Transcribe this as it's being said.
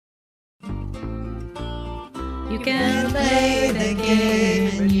You can play the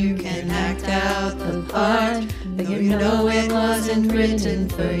game and you can act out the part, but you know it wasn't written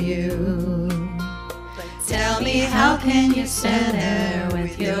for you. Tell me, how can you stand there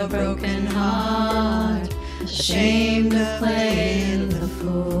with your broken heart, ashamed of playing the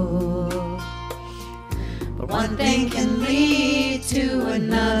fool? But one thing can lead to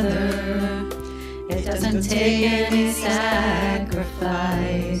another. It doesn't take any sacrifice.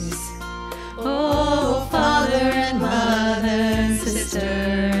 Oh, father and mother, sister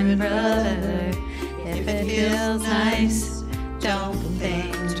and brother, if it feels nice, don't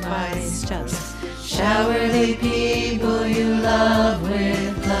think twice. Just shower the people you love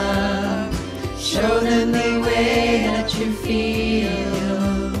with love. Show them the way that you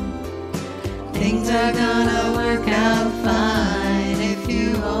feel. Things are gonna work out fine if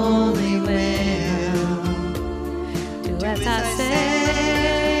you only will. Do as I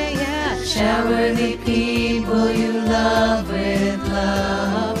say, yeah. Shower the people you love with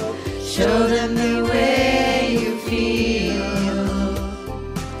love. Show them the way you feel.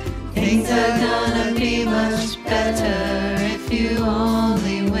 Things are gonna be much better if you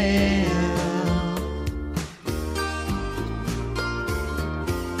only will.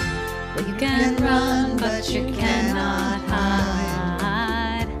 Well, you can run, but you cannot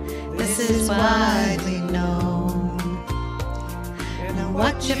hide. This is widely known. Now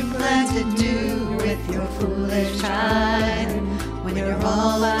what you plan to do with your foolish pride when you're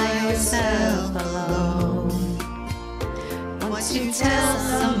all by yourself alone? Once you tell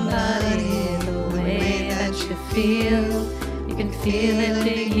somebody the way that you feel, you can feel it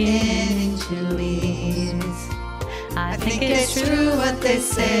beginning to ease. I think it's true what they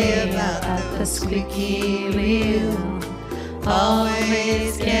say about the squeaky wheel,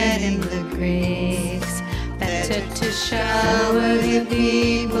 always getting the grease. Better to shower the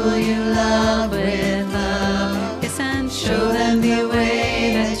people you love with love. Yes, and show them the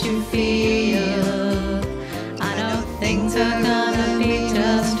way that you feel. I know things are gonna be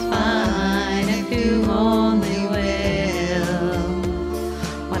just fine if you only will.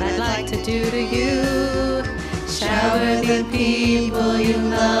 What I'd like to do to you, shower the people you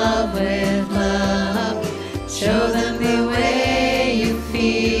love with love. Show them the way you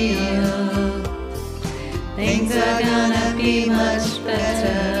feel. Things are gonna be much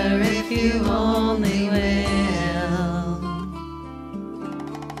better if you only will.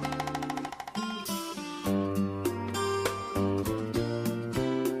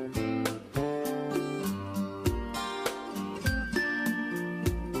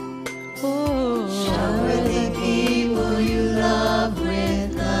 Shower the people you love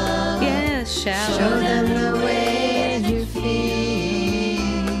with love. Yes, show them the way you feel.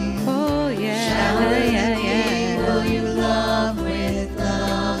 Oh yeah, shower the people you love with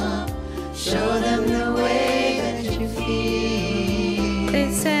love. Show them the way that you feel. They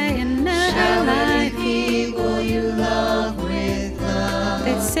say another life. The people you love with love.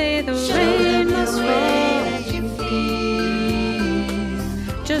 They say the rain must fall.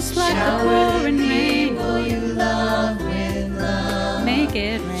 Just like the pouring rain, you love with love. Make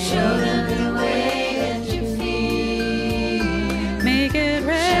it rain.